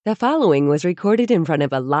The following was recorded in front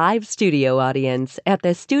of a live studio audience at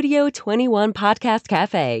the Studio 21 Podcast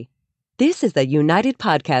Cafe. This is the United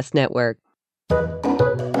Podcast Network.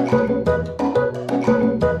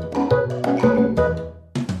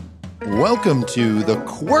 Welcome to the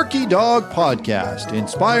Quirky Dog Podcast,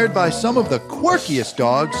 inspired by some of the quirkiest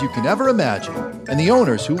dogs you can ever imagine and the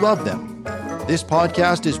owners who love them. This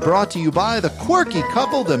podcast is brought to you by the quirky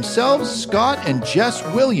couple themselves, Scott and Jess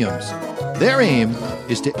Williams. Their aim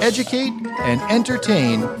is to educate and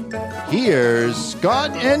entertain. Here's Scott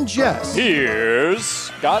and Jess. Here's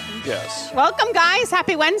Scott and Jess. Welcome, guys.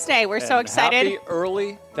 Happy Wednesday. We're so excited. Happy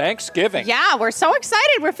early Thanksgiving. Yeah, we're so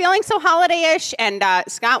excited. We're feeling so holiday-ish. And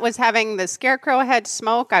Scott was having the scarecrow head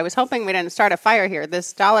smoke. I was hoping we didn't start a fire here.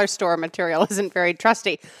 This dollar store material isn't very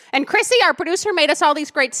trusty. And Chrissy, our producer, made us all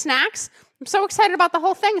these great snacks. I'm so excited about the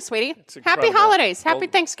whole thing, sweetie. Happy holidays. Happy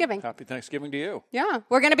Thanksgiving. Happy Thanksgiving to you. Yeah.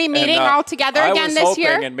 We're going to be meeting all together again this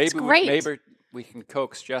year. And maybe it's great. Maybe we can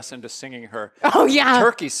coax Jess into singing her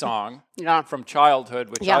turkey song from childhood,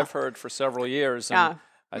 which I've heard for several years. And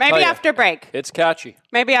maybe after break. It's catchy.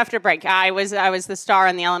 Maybe after break. I was the star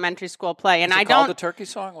in the elementary school play, and Is it called the turkey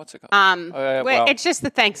song? What's it called? It's just the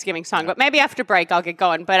Thanksgiving song, but maybe after break I'll get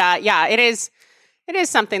going. But it is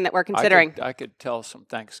something that we're considering. I could tell some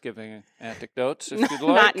Thanksgiving anecdotes if you'd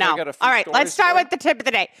like. Not now. All right, let's start with the tip of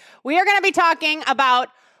the day. We are going to be talking about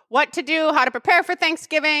what to do, how to prepare for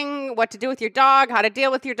Thanksgiving, what to do with your dog, how to deal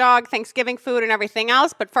with your dog, Thanksgiving food, and everything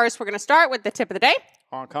else. But first, we're going to start with the tip of the day.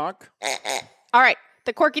 Honk, honk. All right.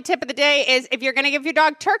 The quirky tip of the day is if you're going to give your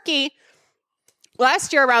dog turkey.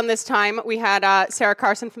 Last year around this time, we had Sarah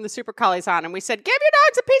Carson from the Super Collies on, and we said, give your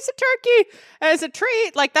dogs a piece of turkey as a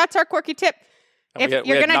treat. Like, that's our quirky tip. If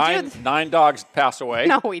we had nine dogs pass away.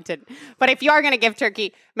 No, we didn't. But if you are going to give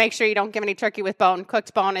turkey, make sure you don't give any turkey with bone.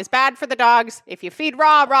 Cooked bone is bad for the dogs. If you feed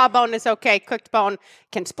raw bone is okay. Cooked bone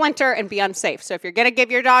can splinter and be unsafe. So if you're going to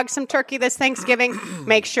give your dog some turkey this Thanksgiving,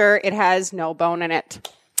 make sure it has no bone in it.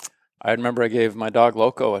 I remember I gave my dog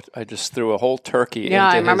Loco, I just threw a whole turkey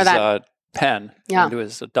into his pen, into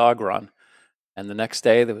his dog run. And the next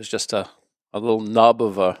day, there was just a little nub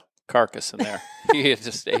of a carcass in there. He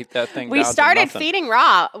just ate that thing down. We started to feeding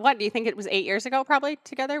raw. What do you think? It was 8 years ago, probably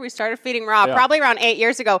together. We started feeding raw probably around 8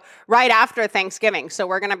 years ago, right after Thanksgiving. So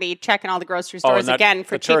we're going to be checking all the grocery stores again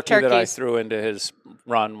for cheap turkeys. The turkey that I threw into his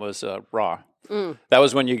run was raw. That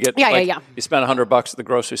was when you get you spend $100 at the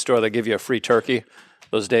grocery store, they give you a free turkey.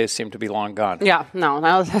 Those days seem to be long gone. Yeah, no,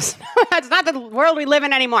 that's not the world we live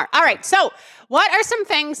in anymore. All right, so what are some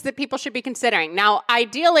things that people should be considering? Now,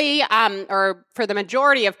 ideally, or for the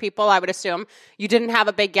majority of people, I would assume, you didn't have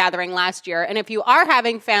a big gathering last year. And if you are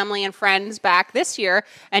having family and friends back this year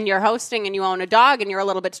and you're hosting and you own a dog and you're a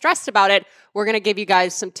little bit stressed about it, we're going to give you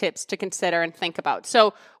guys some tips to consider and think about.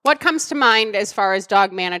 So what comes to mind as far as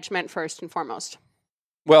dog management first and foremost?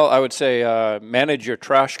 Well, I would say manage your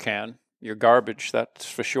trash can. Your garbage, that's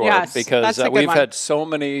for sure. Yes, because we've had so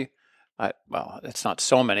many, it's not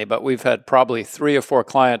so many, but we've had probably 3 or 4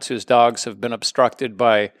 clients whose dogs have been obstructed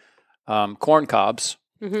by corn cobs.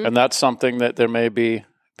 Mm-hmm. And that's something that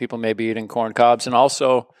people may be eating corn cobs, and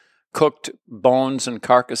also cooked bones and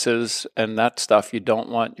carcasses and that stuff you don't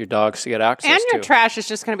want your dogs to get access to. And your trash is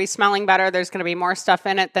just going to be smelling better. There's going to be more stuff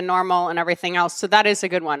in it than normal and everything else. So that is a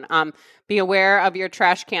good one. Be aware of your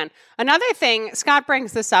trash can. Another thing, Scott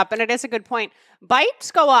brings this up, and it is a good point. Bites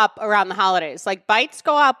go up around the holidays. Like, bites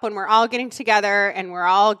go up when we're all getting together and we're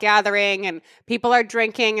all gathering and people are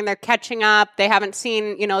drinking and they're catching up. They haven't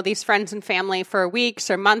seen, these friends and family for weeks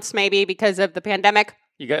or months maybe because of the pandemic.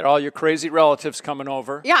 You get all your crazy relatives coming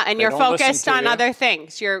over. Yeah, and you're focused on other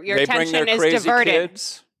things. Your attention is diverted.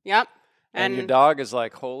 Kids, yep. And your dog is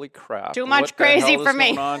like, holy crap. Too much crazy for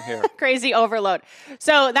me. Going on here? Crazy overload.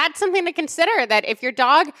 So that's something to consider, that if your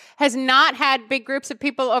dog has not had big groups of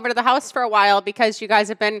people over to the house for a while because you guys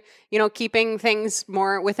have been, keeping things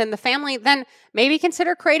more within the family, then maybe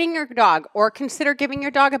consider crating your dog, or consider giving your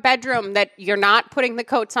dog a bedroom that you're not putting the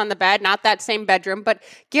coats on the bed, not that same bedroom, but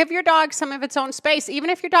give your dog some of its own space. Even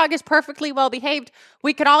if your dog is perfectly well behaved,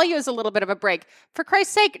 we could all use a little bit of a break. For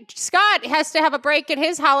Christ's sake, Scott has to have a break at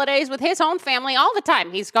his holidays with his own family all the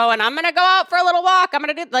time. He's going, I'm going to go out for a little walk. I'm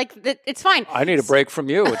going to do, it's fine. I need a break from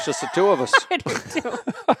you. It's just the two of us. I do too.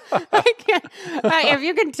 I can't. If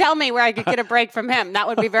you can tell me where I could get a break from him, that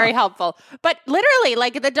would be very helpful. But literally,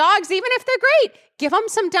 like the dogs, even if they're great, give them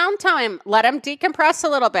some downtime. Let them decompress a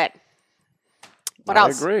little bit. What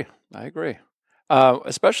else? I agree.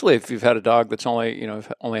 Especially if you've had a dog that's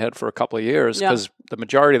only had for a couple of years, because the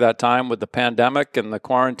majority of that time with the pandemic and the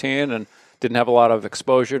quarantine and didn't have a lot of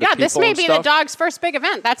exposure to people. Yeah, this may be the dog's first big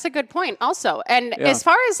event. That's a good point also. And as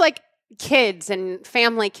far as kids and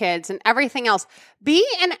family kids and everything else, be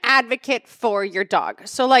an advocate for your dog.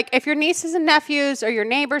 So like if your nieces and nephews or your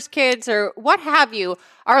neighbors' kids or what have you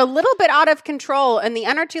are a little bit out of control and the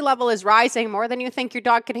energy level is rising more than you think your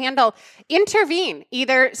dog can handle, intervene.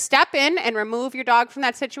 Either step in and remove your dog from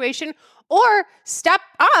that situation, or step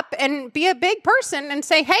up and be a big person and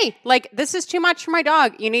say, hey, like, this is too much for my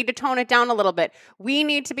dog. You need to tone it down a little bit. We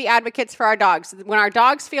need to be advocates for our dogs. When our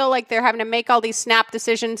dogs feel like they're having to make all these snap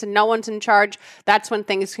decisions and no one's in charge, that's when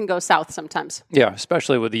things can go south sometimes. Yeah,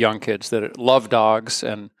 especially with the young kids that love dogs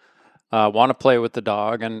and want to play with the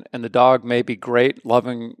dog. And the dog may be great,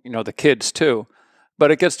 loving, the kids too.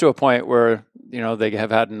 But it gets to a point where, they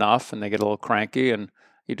have had enough and they get a little cranky and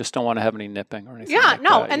you just don't want to have any nipping or anything. Yeah,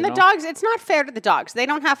 and the dogs, it's not fair to the dogs. They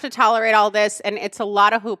don't have to tolerate all this, and it's a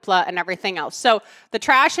lot of hoopla and everything else. So the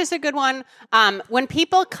trash is a good one. When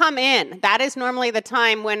people come in, that is normally the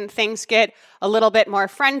time when things get a little bit more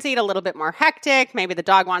frenzied, a little bit more hectic. Maybe the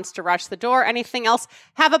dog wants to rush the door, anything else.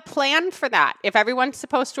 Have a plan for that. If everyone's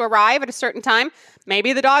supposed to arrive at a certain time,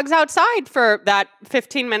 maybe the dog's outside for that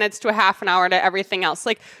 15 minutes to a half an hour to everything else.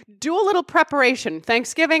 Like, do a little preparation.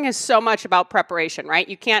 Thanksgiving is so much about preparation, right?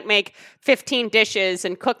 You can't make 15 dishes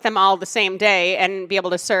and cook them all the same day and be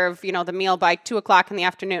able to serve, the meal by 2:00 in the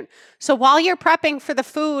afternoon. So while you're prepping for the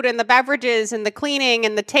food and the beverages and the cleaning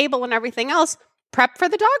and the table and everything else, prep for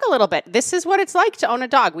the dog a little bit. This is what it's like to own a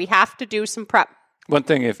dog. We have to do some prep. One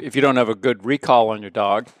thing, if you don't have a good recall on your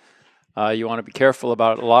dog, you want to be careful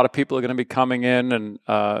about it. A lot of people are going to be coming in and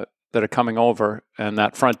that are coming over, and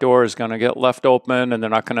that front door is going to get left open, and they're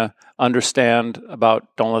not going to understand about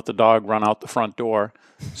don't let the dog run out the front door.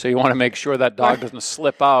 So you want to make sure that dog doesn't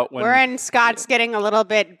slip out. We're in Scott's getting a little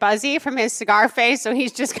bit buzzy from his cigar face, so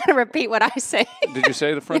he's just going to repeat what I say. Did you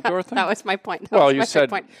say the front door thing? That was my point. You said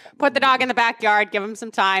put the dog in the backyard, give him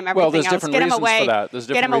some time. Everything there's else. different Get him reasons away. for that. There's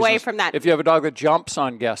different Get him away reasons. from that. If you have a dog that jumps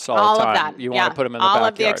on guests all the time, of that. you want to put him in the all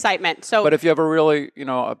backyard. Of the excitement. So, but if you have a really,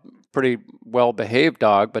 a pretty well-behaved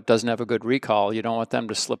dog but doesn't have a good recall, you don't want them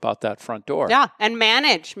to slip out that front door. Yeah, and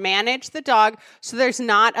manage the dog so there's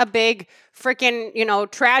not a big freaking,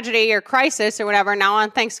 tragedy or crisis or whatever now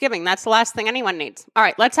on Thanksgiving. That's the last thing anyone needs. All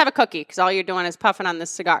right, let's have a cookie because all you're doing is puffing on this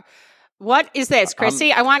cigar. What is this,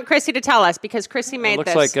 Chrissy? I want Chrissy to tell us because Chrissy made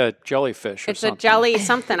this. It looks like a jellyfish or something. It's a jelly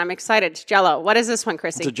something. I'm excited. It's Jello. What is this one,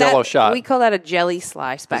 Chrissy? It's a Jello shot. We call that a jelly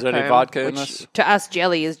slice back home. Is there any vodka in this? To us,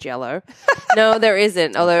 jelly is Jello. No, there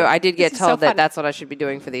isn't. Although I did get told that that's what I should be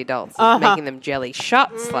doing for the adults, making them jelly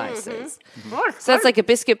shot slices. Mm-hmm. So it's like a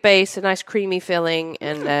biscuit base, a nice creamy filling,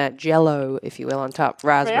 and Jello, if you will, on top.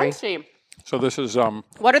 Raspberry. Fancy. So this is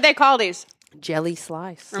what do they call these? Jelly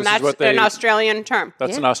slice. And that's an Australian term.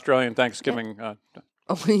 That's an Australian Thanksgiving.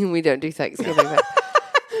 We don't do Thanksgiving.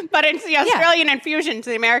 But it's the Australian infusion to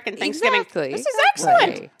the American Thanksgiving. Exactly. This is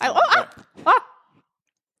excellent.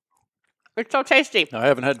 It's so tasty. I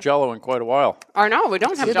haven't had Jello in quite a while. I know, we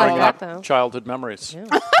don't have Good Jello. like that, though. Childhood memories. Yeah.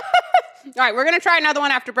 All right, we're going to try another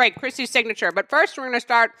one after break, Chrissy's signature. But first, we're going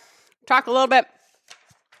to talk a little bit,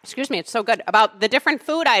 it's so good, about the different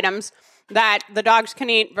food items that the dogs can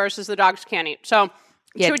eat versus the dogs can't eat. So,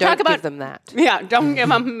 should we talk about give them that. Yeah, don't give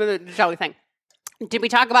them the jelly thing. Did we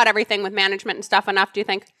talk about everything with management and stuff enough, do you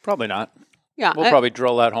think? Probably not. Yeah. We'll probably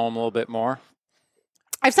drill that home a little bit more.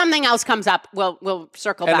 If something else comes up, we'll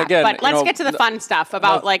circle And back. again, but let's get to the fun stuff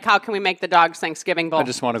about how can we make the dogs Thanksgiving bowl. I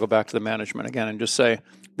just want to go back to the management again and just say,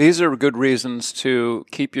 these are good reasons to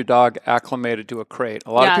keep your dog acclimated to a crate.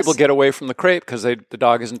 A lot of people get away from the crate because the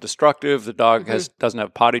dog isn't destructive. The dog doesn't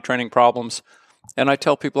have potty training problems. And I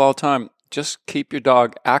tell people all the time, just keep your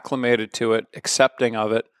dog acclimated to it, accepting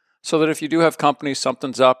of it, so that if you do have company,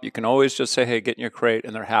 something's up, you can always just say, hey, get in your crate,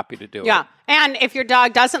 and they're happy to do it. Yeah. And if your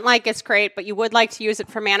dog doesn't like its crate, but you would like to use it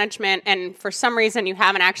for management, and for some reason you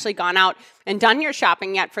haven't actually gone out and done your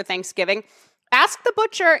shopping yet for Thanksgiving, ask the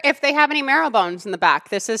butcher if they have any marrow bones in the back.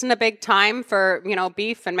 This isn't a big time for,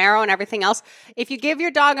 beef and marrow and everything else. If you give your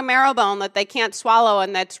dog a marrow bone that they can't swallow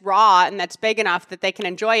and that's raw and that's big enough that they can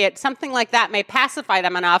enjoy it, something like that may pacify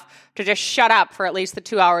them enough to just shut up for at least the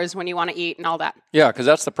 2 hours when you want to eat and all that. Yeah, because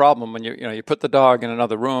that's the problem when you put the dog in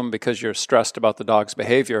another room because you're stressed about the dog's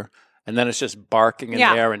behavior. And then it's just barking in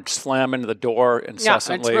there and slamming the door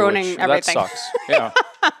incessantly. Yeah, it's ruining everything. That sucks. Yeah.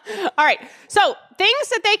 All right. So things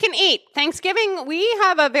that they can eat. Thanksgiving, we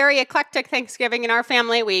have a very eclectic Thanksgiving in our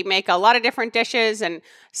family. We make a lot of different dishes, and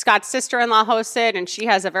Scott's sister-in-law hosts it, and she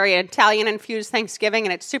has a very Italian-infused Thanksgiving,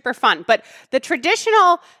 and it's super fun. But the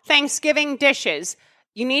traditional Thanksgiving dishes,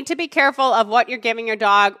 you need to be careful of what you're giving your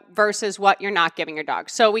dog versus what you're not giving your dog.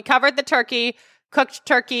 So we covered the turkey, cooked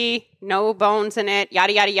turkey, no bones in it,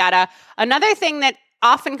 yada, yada, yada. Another thing that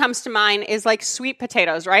often comes to mind is like sweet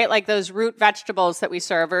potatoes, right? Like those root vegetables that we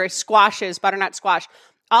serve, or squashes, butternut squash.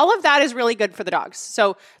 All of that is really good for the dogs.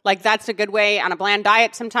 So like that's a good way on a bland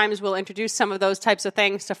diet. Sometimes we'll introduce some of those types of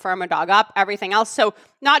things to firm a dog up, everything else. So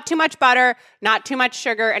not too much butter, not too much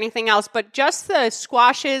sugar, anything else, but just the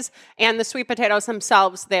squashes and the sweet potatoes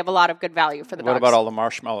themselves, they have a lot of good value for the dogs. What about all the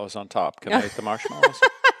marshmallows on top? Can I eat the marshmallows?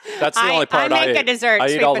 That's the only part I make a dessert, I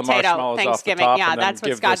sweet eat all the potato, marshmallows Thanksgiving. off the top, Yeah, and then that's what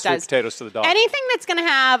give Scott the sweet does. potatoes to the dog. Anything that's going to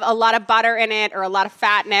have a lot of butter in it or a lot of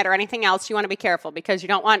fat in it or anything else, you want to be careful because you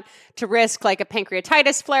don't want to risk like a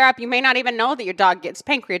pancreatitis flare-up. You may not even know that your dog gets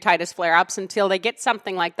pancreatitis flare-ups until they get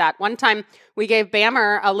something like that. One time we gave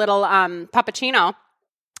Bammer a little puppuccino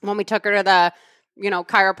when we took her to the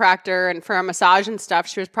chiropractor and for a massage and stuff.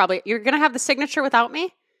 She was probably, you're going to have the signature without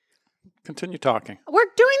me? Continue talking. We're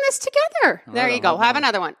doing this together. There you go. Have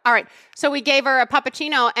another one. All right. So we gave her a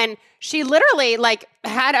puppuccino and she literally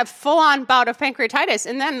had a full-on bout of pancreatitis.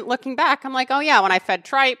 And then looking back, I'm like, oh yeah, when I fed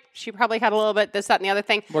tripe, she probably had a little bit this, that, and the other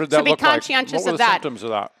thing. What did that so be look conscientious like? What were of the that. symptoms of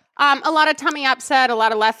that? A lot of tummy upset, a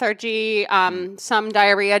lot of lethargy, some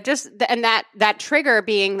diarrhea, and that trigger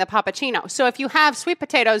being the puppuccino. So if you have sweet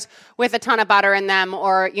potatoes with a ton of butter in them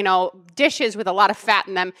or, dishes with a lot of fat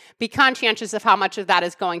in them, be conscientious of how much of that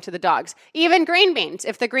is going to the dogs. Even green beans.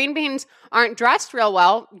 If the green beans aren't dressed real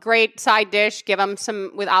well, great side dish, give them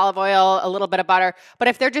some with olive oil, a little bit of butter. But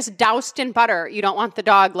if they're just doused in butter, you don't want the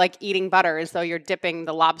dog eating butter as though you're dipping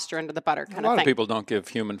the lobster into the butter kind of thing. A lot of people don't give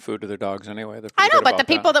human food to their dogs anyway. I know, but the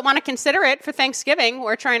people that want to consider it for Thanksgiving,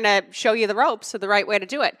 we're trying to show you the ropes of the right way to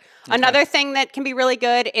do it. Okay. Another thing that can be really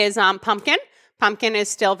good is pumpkin. Pumpkin is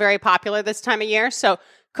still very popular this time of year. So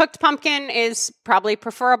cooked pumpkin is probably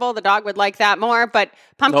preferable. The dog would like that more, but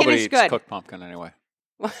pumpkin Nobody is good. Nobody eats cooked pumpkin anyway.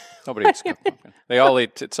 Nobody eats cooked pumpkin. They all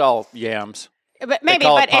eat, it's all yams. But maybe,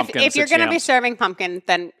 but if you're going to be serving pumpkin,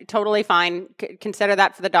 then totally fine. Consider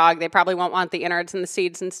that for the dog. They probably won't want the innards and the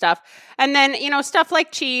seeds and stuff. And then, stuff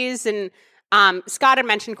like cheese and Scott had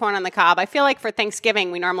mentioned corn on the cob. I feel like for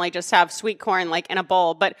Thanksgiving, we normally just have sweet corn in a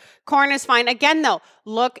bowl, but corn is fine. Again, though,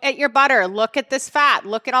 look at your butter, look at this fat,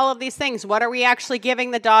 look at all of these things. What are we actually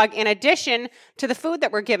giving the dog in addition to the food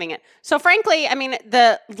that we're giving it? So frankly,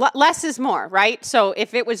 the less is more, right? So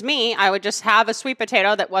if it was me, I would just have a sweet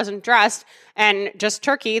potato that wasn't dressed and just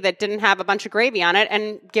turkey that didn't have a bunch of gravy on it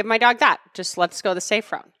and give my dog that. Just let's go the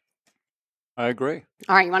safe route. I agree.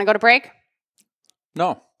 All right, you want to go to break?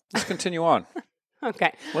 No. Let's continue on.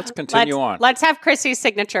 Okay. Let's continue on. Let's have Chrissy's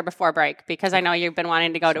signature before break because I know you've been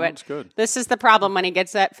wanting to go to it. Sounds good. This is the problem when he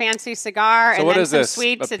gets that fancy cigar and then some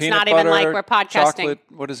sweets. It's not even like we're podcasting. Chocolate.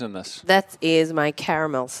 What is in this? That is my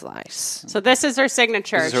caramel slice. So this is her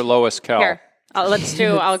signature. This is her lowest cal. Here, I'll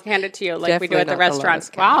hand it to you like we do at the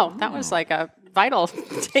restaurants. Wow, that was like a vital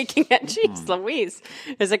taking it. Jeez Louise.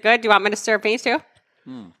 Is it good? Do you want me to serve me too?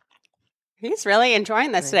 He's really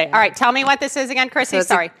enjoying this today. All right, tell me what this is again, Chrissy.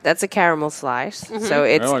 Sorry. That's a caramel slice. Mm-hmm. So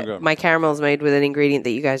it's my caramel is made with an ingredient that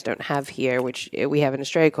you guys don't have here, which we have in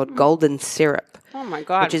Australia called golden syrup. Oh my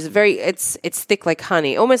god! Which is it's thick like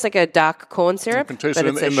honey, almost like a dark corn syrup. You can taste but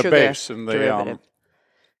it it's in a the sugar base and derivative.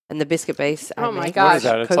 And the biscuit base. Oh my What gosh! is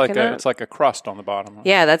that? It's like a crust on the bottom.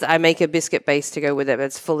 Yeah, I make a biscuit base to go with it. But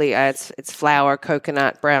it's fully it's flour,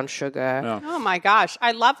 coconut, brown sugar. Yeah. Oh my gosh,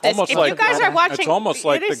 I love this. Almost if like you guys are watching, it's almost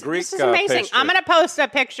like the Greek this is amazing. pastry. I'm going to post a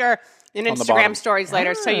picture in On the Instagram bottom. stories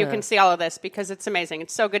later so you can see all of this because it's amazing.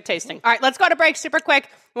 It's so good tasting. All right, let's go to break super quick.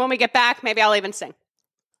 When we get back, maybe I'll even sing.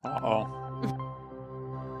 Uh-oh.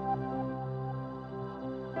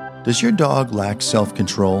 Does your dog lack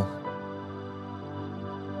self-control?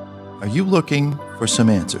 Are you looking for some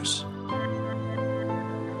answers?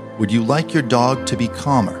 Would you like your dog to be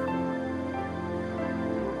calmer?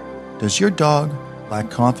 Does your dog lack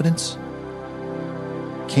confidence?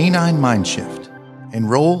 Canine Mindshift.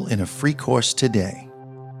 Enroll in a free course today.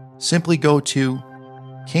 Simply go to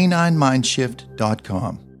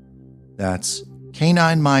caninemindshift.com. That's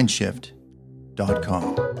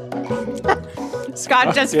caninemindshift.com.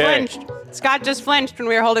 Scott just flinched. Scott just flinched when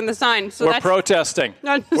we were holding the sign. So We're that's protesting.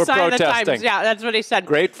 That's the We're sign of the protesting. times. Yeah, that's what he said.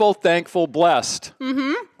 Grateful, thankful, blessed.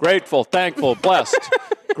 Mm-hmm. Grateful, thankful, blessed.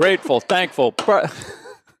 Grateful, thankful,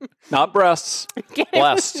 not breasts,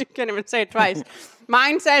 blessed. You can't even say it twice.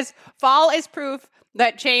 Mine says, fall is proof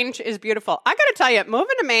that change is beautiful. I got to tell you,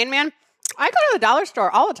 moving to Maine, man, I go to the dollar store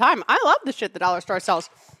all the time. I love the shit the dollar store sells.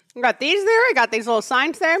 I got these there. I got these little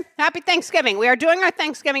signs there. Happy Thanksgiving. We are doing our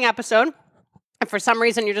Thanksgiving episode. And for some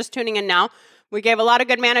reason, you're just tuning in now. We gave a lot of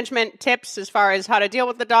good management tips as far as how to deal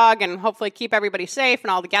with the dog and hopefully keep everybody safe and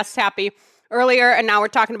all the guests happy earlier. And now we're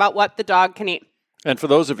talking about what the dog can eat. And for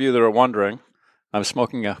those of you that are wondering, I'm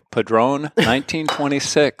smoking a Padron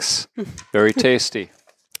 1926. Very tasty.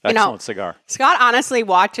 Excellent cigar. Scott honestly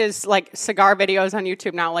watches like cigar videos on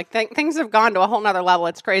YouTube now. Like things have gone to a whole nother level.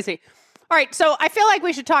 It's crazy. All right, so I feel like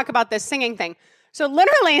we should talk about this singing thing. So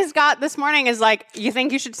literally, Scott this morning is like, you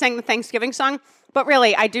think you should sing the Thanksgiving song? But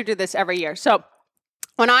really, I do this every year. So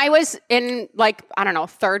when I was in like, I don't know,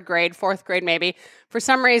 3rd grade, 4th grade maybe, for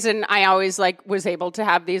some reason, I always like was able to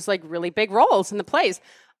have these like really big roles in the plays.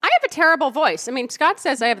 I have a terrible voice. I mean, Scott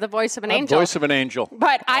says I have the voice of an angel. Voice of an angel.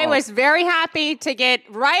 But I was very happy to get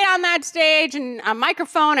right on that stage and a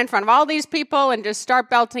microphone in front of all these people and just start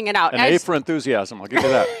belting it out. An A for enthusiasm. I'll give you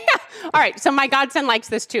that. Yeah. All right. So my godson likes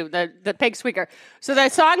this too, the pig squeaker. So the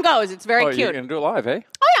song goes. It's very cute. You're going to do it live, eh?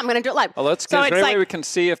 Oh, yeah. I'm going to do it live. Well, let's get so we can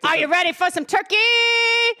see if... Are you ready for some turkey?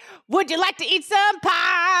 Would you like to eat some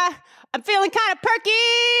pie? I'm feeling kind of perky.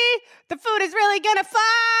 The food is really going to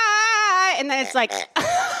fly. And then it's like,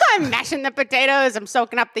 I'm mashing the potatoes. I'm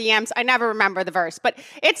soaking up the yams. I never remember the verse, but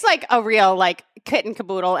it's like a real like kit and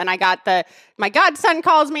caboodle. And I got my godson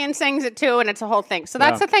calls me and sings it too. And it's a whole thing. So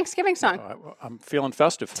that's the Thanksgiving song. I'm feeling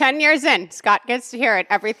festive. 10 years in, Scott gets to hear it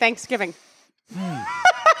every Thanksgiving.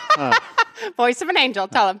 Voice of an angel.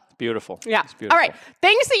 Tell him. Beautiful. Yeah. It's beautiful. All right.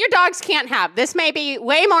 Things that your dogs can't have. This may be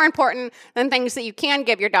way more important than things that you can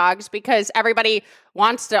give your dogs because everybody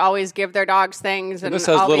wants to always give their dogs things. And this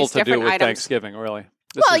has all little these to do different with items. Thanksgiving, really.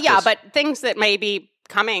 But things that may be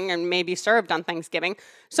coming and may be served on Thanksgiving.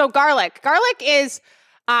 So garlic. Garlic is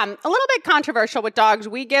a little bit controversial with dogs.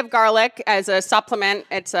 We give garlic as a supplement.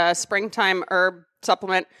 It's a springtime herb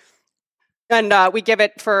supplement. And we give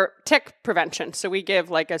it for tick prevention. So we give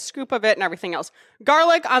like a scoop of it and everything else.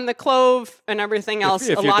 Garlic on the clove and everything else.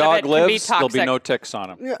 If a your lot dog of it lives, can be toxic. there'll be no ticks on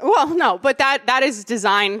him. Well, no, but that is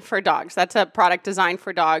designed for dogs. That's a product designed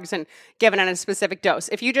for dogs and given in a specific dose.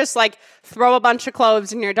 If you just like throw a bunch of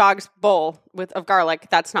cloves in your dog's bowl of garlic,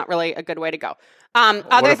 that's not really a good way to go.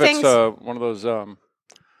 Other things. It's one of those,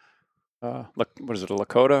 what is it, a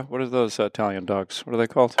Lakota? What are those Italian dogs? What are they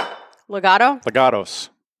called? Legato? Legatos.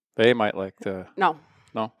 They might like the... No.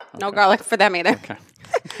 No? Okay. No garlic for them either. Okay.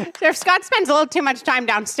 If Scott spends a little too much time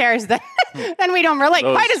downstairs, then we don't relate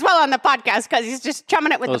quite as well on the podcast because he's just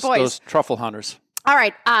chumming it with the boys. Those truffle hunters. All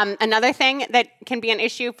right. Another thing that can be an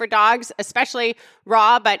issue for dogs, especially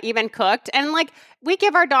raw, but even cooked. And like we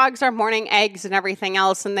give our dogs our morning eggs and everything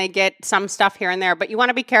else, and they get some stuff here and there. But you want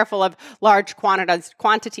to be careful of large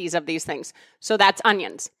quantities of these things. So that's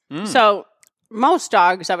onions. So most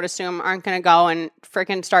dogs, I would assume, aren't going to go and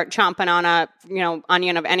freaking start chomping on a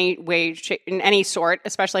onion of any way, in any sort,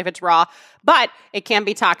 especially if it's raw. But it can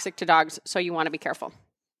be toxic to dogs, so you want to be careful.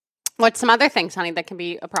 What's some other things, honey, that can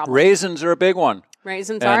be a problem? Raisins are a big one.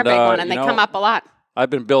 Raisins are a big one, and they come up a lot. I've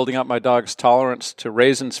been building up my dog's tolerance to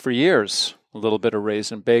raisins for years. A little bit of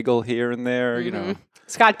raisin bagel here and there, you know.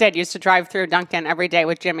 Scott used to drive through Dunkin' every day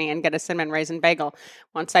with Jimmy and get a cinnamon raisin bagel.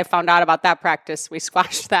 Once I found out about that practice, we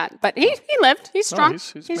squashed that. But he lived. He's strong.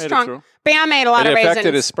 He's made strong. It through. Bam ate a lot of raisins. It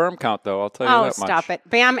affected his sperm count, though. I'll tell you that much. Oh, stop it.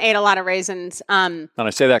 Bam ate a lot of raisins. And I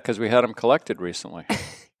say that because we had him collected recently.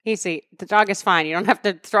 Easy. The dog is fine. You don't have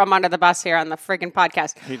to throw him under the bus here on the friggin'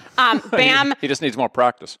 podcast. Bam. He just needs more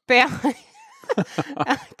practice. Bam.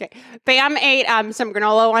 Okay. Bam ate some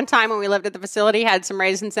granola one time when we lived at the facility, had some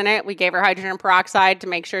raisins in it. We gave her hydrogen peroxide to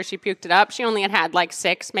make sure she puked it up. She only had like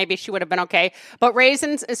 6. Maybe she would have been okay. But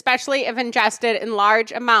raisins, especially if ingested in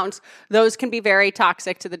large amounts, those can be very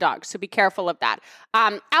toxic to the dog. So be careful of that.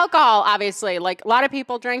 Alcohol, obviously, like a lot of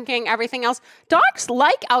people drinking, everything else. Dogs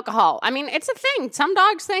like alcohol. I mean, it's a thing. Some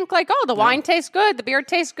dogs think like, oh, the wine tastes good. The beer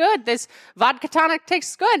tastes good. This vodka tonic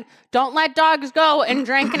tastes good. Don't let dogs go and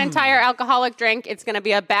drink an entire alcoholic drink. It's going to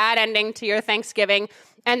be a bad ending to your Thanksgiving.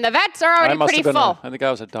 And the vets are already pretty full. I think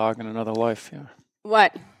I was a dog in another life. Yeah.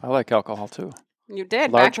 What? I like alcohol too. You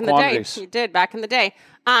did Large back in quantities. the day. You did back in the day.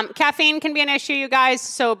 Caffeine can be an issue, you guys,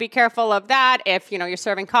 so be careful of that. If you're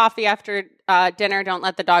serving coffee after dinner, don't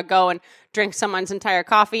let the dog go and drink someone's entire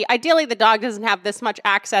coffee. Ideally, the dog doesn't have this much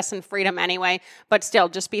access and freedom anyway, but still,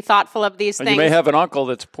 just be thoughtful of these things. You may have an uncle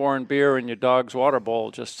that's pouring beer in your dog's water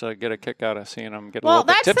bowl just to get a kick out of seeing him get a little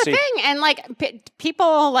bit tipsy. Well, that's the thing. And like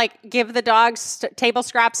people like give the dogs table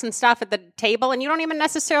scraps and stuff at the table, and you don't even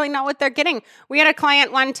necessarily know what they're getting. We had a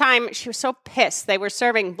client one time. She was so pissed. They were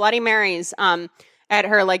serving Bloody Marys at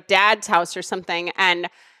her like dad's house or something, and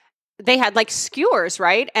they had like skewers,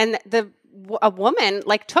 right? And the a woman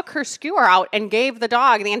like took her skewer out and gave the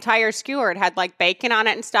dog the entire skewer. It had like bacon on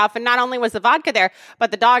it and stuff. And not only was the vodka there,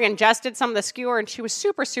 but the dog ingested some of the skewer and she was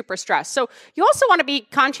super, super stressed. So you also want to be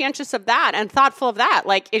conscientious of that and thoughtful of that.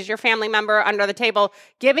 Like, is your family member under the table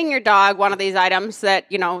giving your dog one of these items that,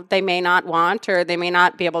 you know, they may not want or they may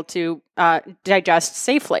not be able to digest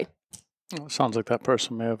safely? Well, it sounds like that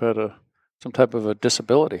person may have had some type of a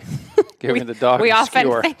disability. Giving the dog we a often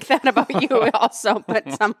skewer. think that about you also,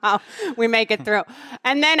 but somehow we make it through.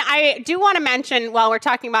 And then I do want to mention, while we're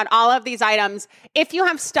talking about all of these items, if you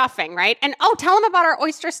have stuffing, right? And tell them about our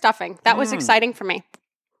oyster stuffing. That was exciting for me.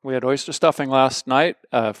 We had oyster stuffing last night.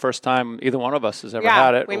 First time either one of us has ever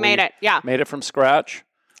had it. We made it. Yeah. Made it from scratch.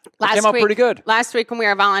 It came out pretty good. Last week when we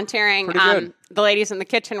were volunteering, the ladies in the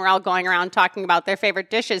kitchen were all going around talking about their favorite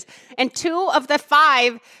dishes. And 2 of the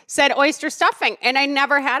 5 said oyster stuffing. And I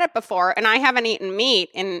never had it before. And I haven't eaten meat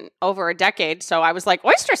in over a decade. So I was like,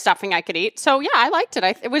 oyster stuffing I could eat. So yeah, I liked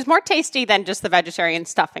it. It was more tasty than just the vegetarian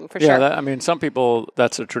stuffing for sure. Yeah, some people,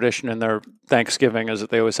 that's a tradition in their Thanksgiving is that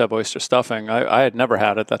they always have oyster stuffing. I had never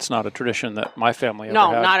had it. That's not a tradition that my family ever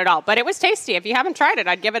had. No, not at all. But it was tasty. If you haven't tried it,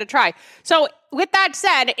 I'd give it a try. So with that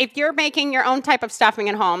said, if you're making your own type of stuffing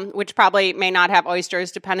at home, which probably may not have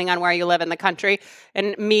oysters depending on where you live in the country,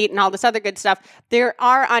 and meat and all this other good stuff, there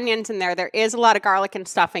are onions in there. There is a lot of garlic in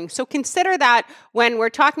stuffing. So consider that when we're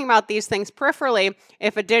talking about these things peripherally,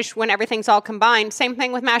 if a dish, when everything's all combined, same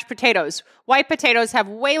thing with mashed potatoes. White potatoes have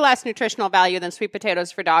way less nutritional value than sweet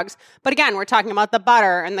potatoes for dogs. But again, we're talking about the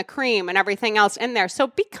butter and the cream and everything else in there. So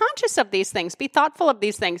be conscious of these things. Be thoughtful of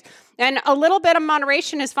these things. And a little bit of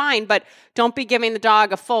moderation is fine, but don't be giving the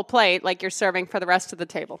dog a full plate like you're serving for the rest of the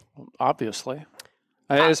table. Obviously.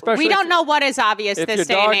 Especially we don't know what is obvious this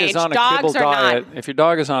day and age. Dogs are not. If your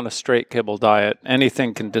dog is on a straight kibble diet,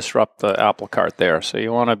 anything can disrupt the apple cart there. So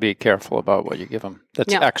you want to be careful about what you give them.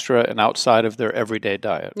 That's extra and outside of their everyday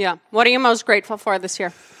diet. Yeah. What are you most grateful for this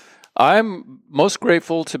year? I'm most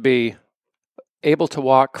grateful to be able to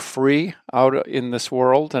walk free out in this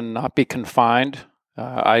world and not be confined.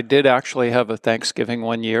 I did actually have a Thanksgiving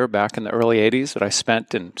one year back in the early 80s that I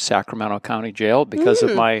spent in Sacramento County Jail because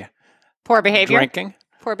of my poor behavior. Drinking.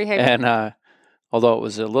 Poor behavior. And although it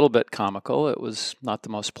was a little bit comical, it was not the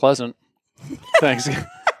most pleasant Thanksgiving.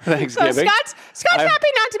 So Scott's happy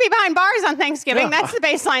not to be behind bars on Thanksgiving. That's the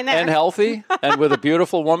baseline there. And healthy and with a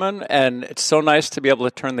beautiful woman. And it's so nice to be able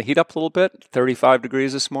to turn the heat up a little bit. 35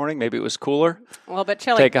 degrees this morning. Maybe it was cooler. A little bit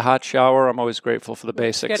chilly. Take a hot shower. I'm always grateful for the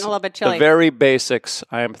basics. Getting a little bit chilly. The very basics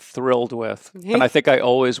I am thrilled with. And I think I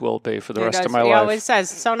always will be for the rest of my life. He always says,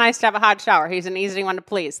 so nice to have a hot shower. He's an easy one to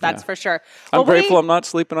please. That's for sure. I'm grateful I'm not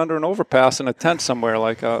sleeping under an overpass in a tent somewhere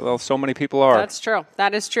like so many people are. That's true.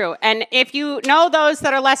 That is true. And if you know those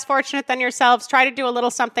that are less fortunate than yourselves, try to do a little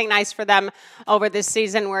something nice for them over this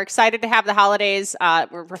season. We're excited to have the holidays.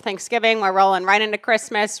 We're Thanksgiving. We're rolling right into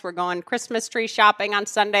Christmas. We're going Christmas tree shopping on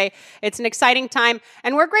Sunday. It's an exciting time,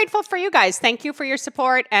 and we're grateful for you guys. Thank you for your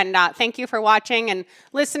support, and thank you for watching and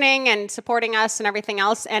listening and supporting us and everything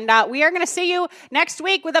else. And we are going to see you next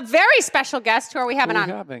week with a very special guest. Who are we having on?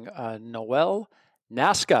 We're having Noelle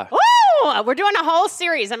Nasca. Ooh, we're doing a whole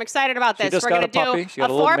series. I'm excited about this. We're going to do a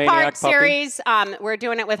 4-part series. We're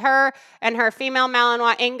doing it with her and her female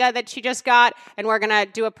Malinois Inga that she just got, and we're going to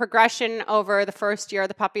do a progression over the first year of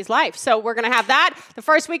the puppy's life. So we're going to have that the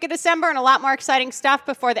first week of December and a lot more exciting stuff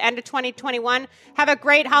before the end of 2021. Have a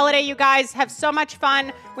great holiday, you guys. Have so much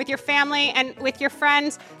fun with your family and with your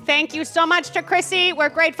friends. Thank you so much to Chrissy. We're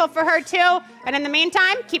grateful for her, too. And in the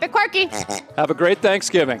meantime, keep it quirky. Have a great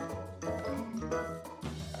Thanksgiving.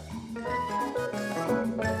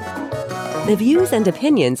 The views and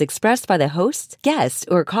opinions expressed by the hosts, guests,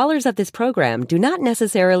 or callers of this program do not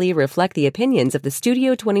necessarily reflect the opinions of the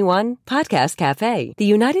Studio 21 Podcast Cafe, the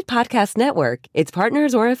United Podcast Network, its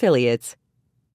partners, or affiliates.